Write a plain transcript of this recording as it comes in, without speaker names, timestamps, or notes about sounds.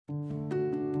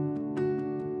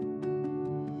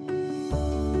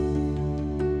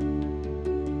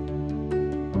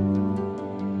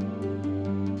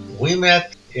We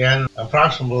met in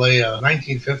approximately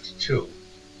 1952.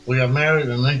 We got married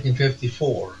in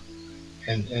 1954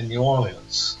 in New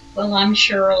Orleans. Well, I'm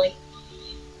Shirley.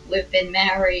 We've been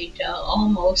married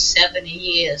almost 70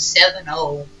 years,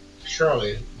 7-0.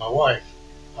 Shirley, my wife,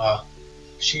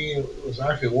 she was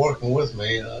actually working with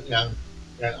me in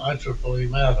IEEE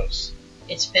matters.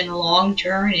 It's been a long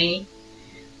journey.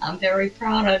 I'm very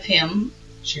proud of him.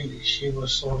 She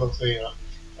was sort of the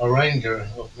arranger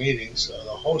of meetings, the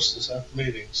hostess at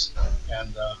meetings,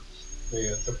 and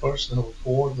the person who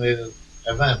coordinated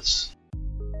events.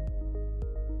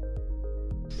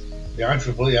 The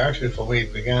IEEE actually for me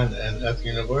began at the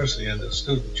university in the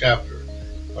student chapter,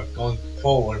 but going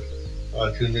forward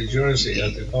to New Jersey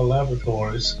at the Bell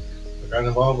Laboratories, I got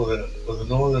involved with the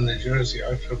Northern New Jersey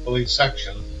IEEE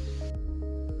section.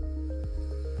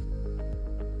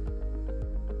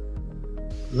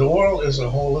 The world is a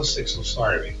holistic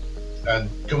society, and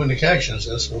communications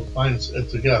is what binds it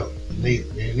together. You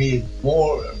need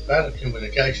more and better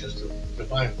communications to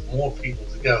bind more people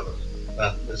together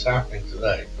than is happening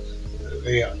today.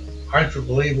 The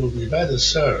IEEE would be better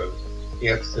served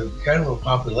if the general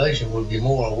population would be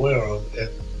more aware of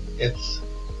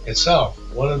itself,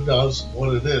 what it does,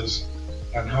 what it is,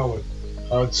 and how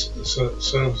it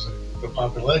serves the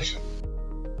population.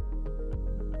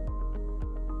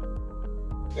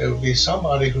 It would be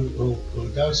somebody who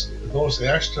goes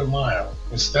the extra mile.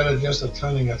 Instead of just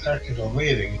attending a technical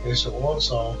meeting, they should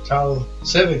also tell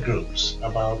civic groups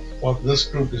about what this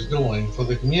group is doing for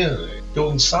the community,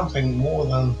 doing something more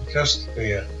than just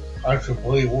the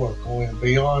IEEE work, going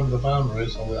beyond the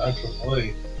boundaries of the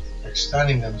IEEE,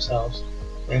 extending themselves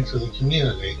into the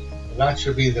community. That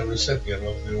should be the recipient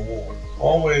of the award.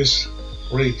 Always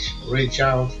reach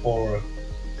out for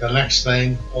the next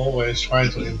thing. Always try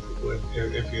to improve.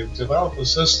 If you develop a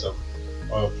system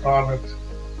or a product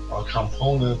or a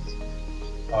component,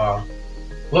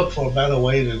 look for a better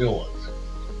way to do it.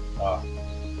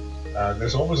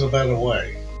 There's always a better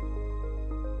way.